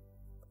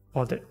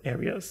other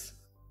areas.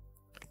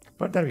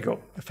 But there we go.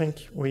 I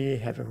think we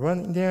have a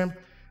run in there.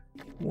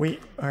 We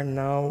are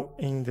now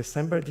in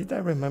December. Did I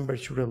remember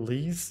to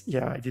release?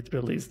 Yeah, I did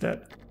release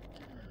that.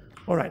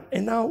 All right,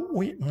 and now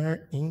we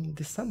are in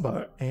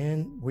December,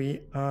 and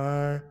we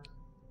are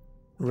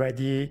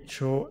ready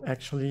to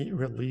actually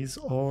release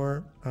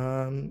our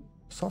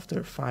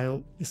software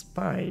file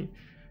spy.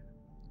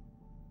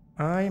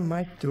 I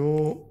might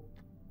do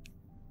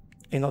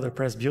another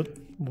press build,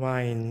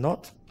 why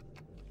not?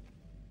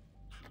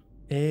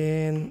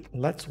 And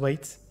let's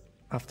wait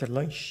after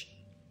lunch,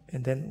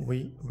 and then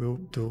we will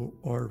do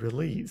our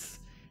release.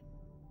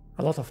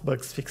 A lot of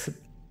bugs fixed.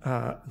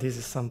 This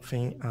is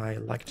something I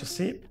like to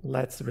see.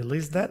 Let's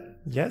release that.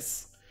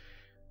 Yes.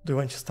 Do you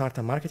want to start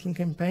a marketing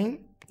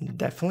campaign?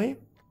 Definitely.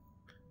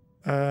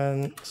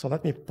 So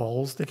let me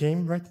pause the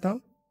game right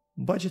now.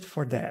 Budget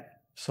for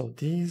that. So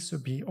this will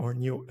be our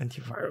new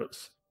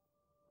antivirus.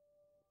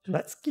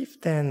 Let's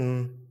give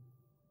them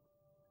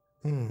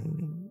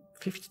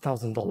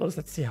 $50,000.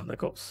 Let's see how that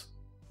goes.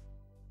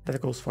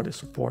 That goes for the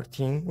support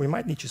team. We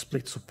might need to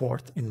split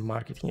support and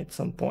marketing at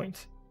some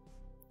point.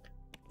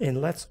 And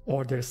let's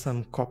order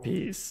some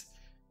copies.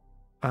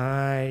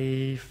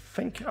 I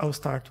think I'll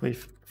start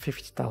with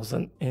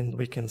 50,000 and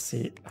we can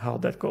see how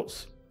that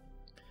goes.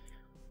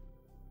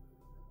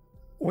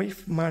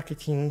 With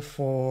marketing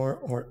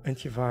for our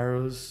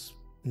antivirus,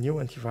 new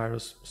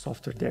antivirus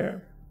software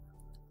there,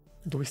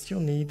 do we still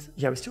need,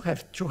 yeah, we still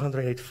have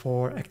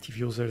 284 active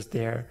users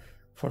there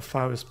for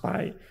File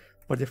Spy.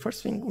 But the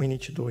first thing we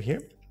need to do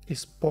here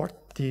is port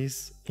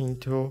this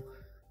into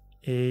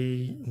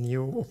a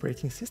new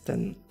operating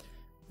system,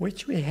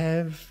 which we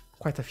have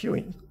quite a few,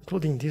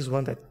 including this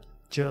one that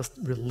just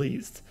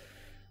released.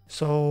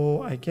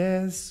 So I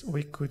guess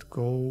we could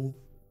go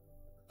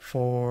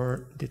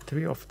for the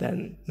 3 of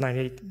them,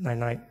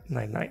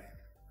 989999.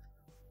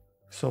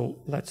 So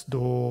let's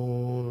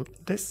do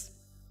this.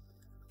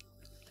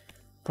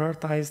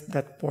 Prioritize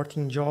that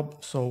porting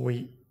job so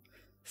we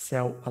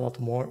sell a lot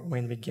more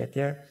when we get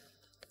there.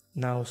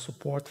 Now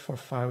support for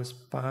File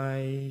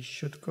Spy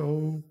should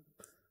go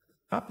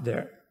up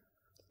there.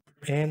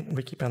 And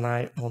we keep an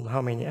eye on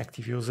how many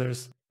active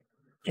users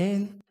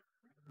and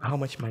how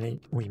much money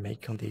we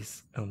make on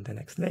this on the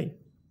next day.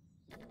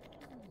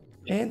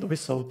 And we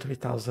sold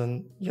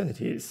 3,000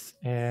 unities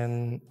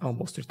and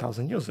almost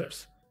 3,000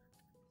 users.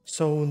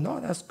 So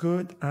not as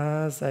good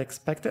as I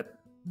expected,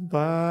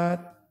 but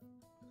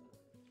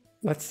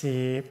let's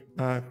see,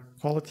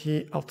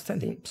 quality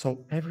outstanding.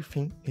 So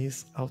everything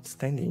is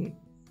outstanding.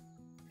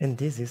 And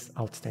this is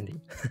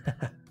outstanding.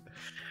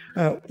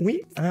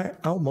 We are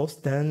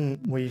almost done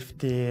with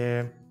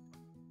the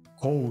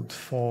code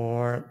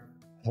for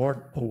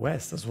Horde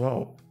OS as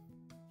well.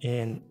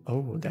 And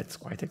oh, that's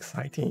quite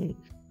exciting.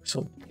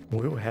 So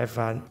we'll have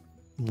a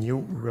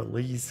new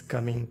release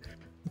coming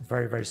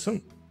very, very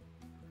soon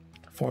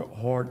for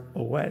Horde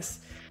OS.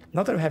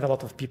 Now that we have a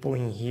lot of people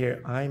in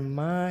here, I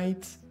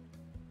might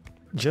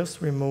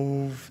just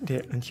remove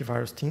the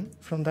antivirus team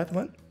from that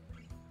one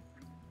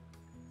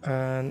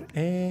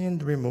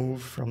and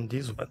remove from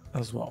this one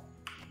as well.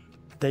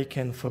 They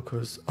can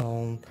focus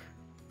on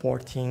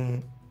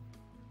porting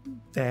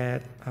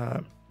that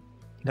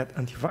that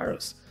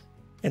antivirus.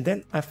 And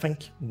then I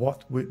think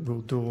what we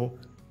will do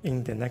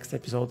in the next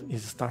episode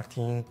is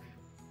starting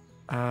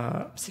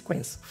a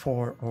sequence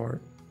for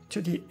our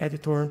 2D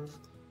editor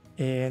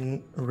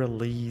and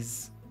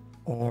release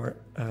our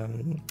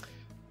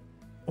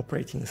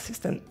operating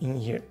system in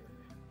here.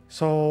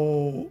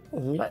 So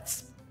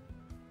let's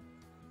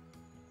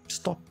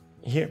stop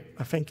here.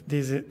 I think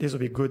this will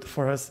be good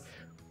for us.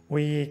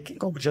 We can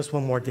go just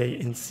one more day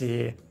and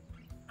see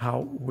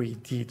how we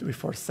did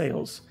with our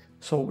sales.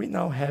 So we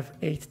now have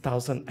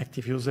 8,000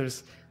 active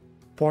users.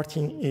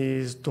 Porting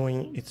is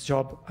doing its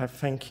job. I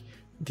think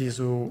this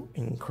will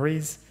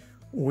increase.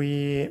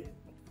 We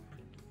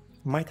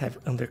might have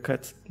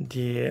undercut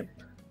the,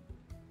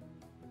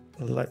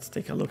 let's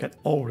take a look at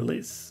all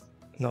release.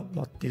 No,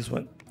 not this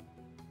one.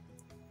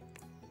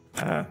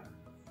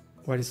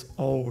 what is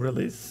all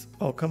release,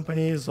 all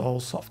companies, all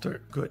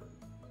software, good.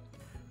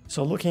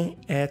 So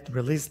looking at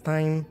release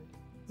time,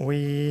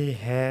 we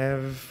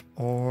have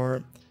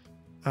our,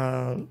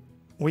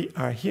 we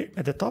are here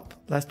at the top,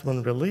 last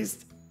one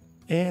released,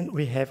 and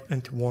we have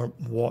Anti-Worm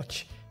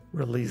Watch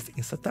released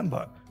in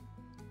September.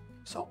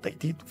 So they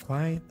did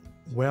quite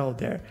well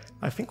there.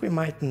 I think we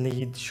might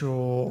need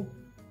to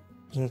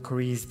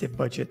increase the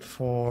budget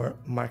for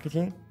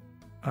marketing.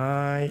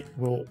 I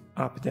will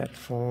up that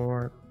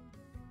for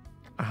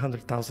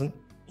 100,000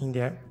 in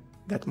there.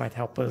 That might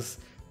help us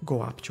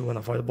go up to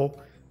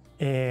unavoidable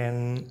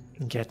and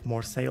get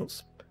more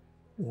sales.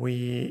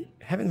 We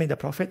haven't made a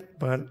profit,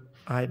 but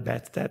I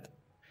bet that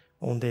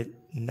on the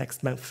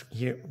next month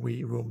here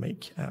we will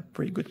make a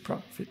pretty good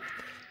profit.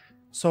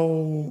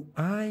 So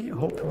I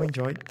hope you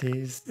enjoyed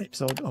this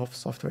episode of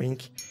Software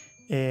Inc.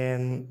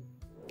 and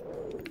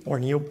our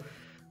new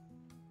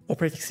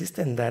operating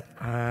system that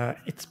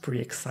it's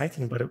pretty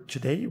exciting, but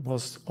today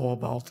was all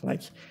about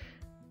like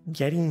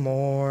getting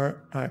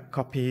more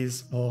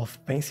copies of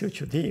Pencil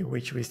 2D,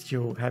 which we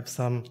still have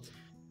some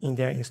in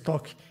there in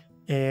stock,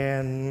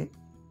 and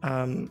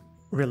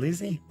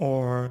releasing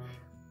our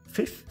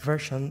 5th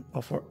version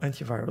of our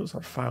antivirus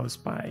or file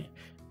spy,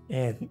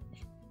 and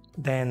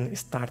then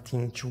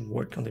starting to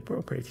work on the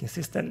operating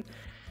system.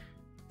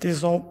 This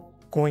is all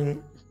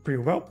going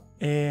pretty well,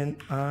 and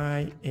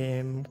I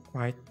am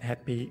quite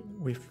happy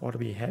with what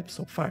we have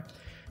so far.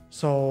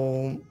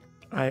 So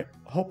I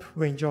hope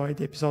you enjoyed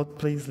the episode.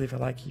 Please leave a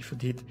like if you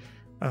did.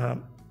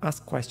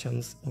 Ask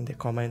questions in the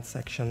comment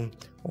section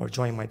or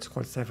join my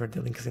Discord server.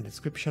 The link is in the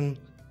description.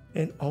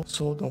 And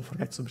also don't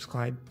forget to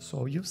subscribe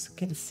so you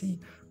can see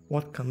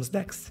what comes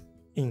next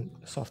in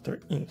Software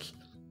Inc.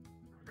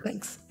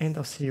 Thanks, and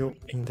I'll see you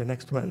in the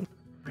next one.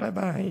 Bye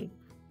bye.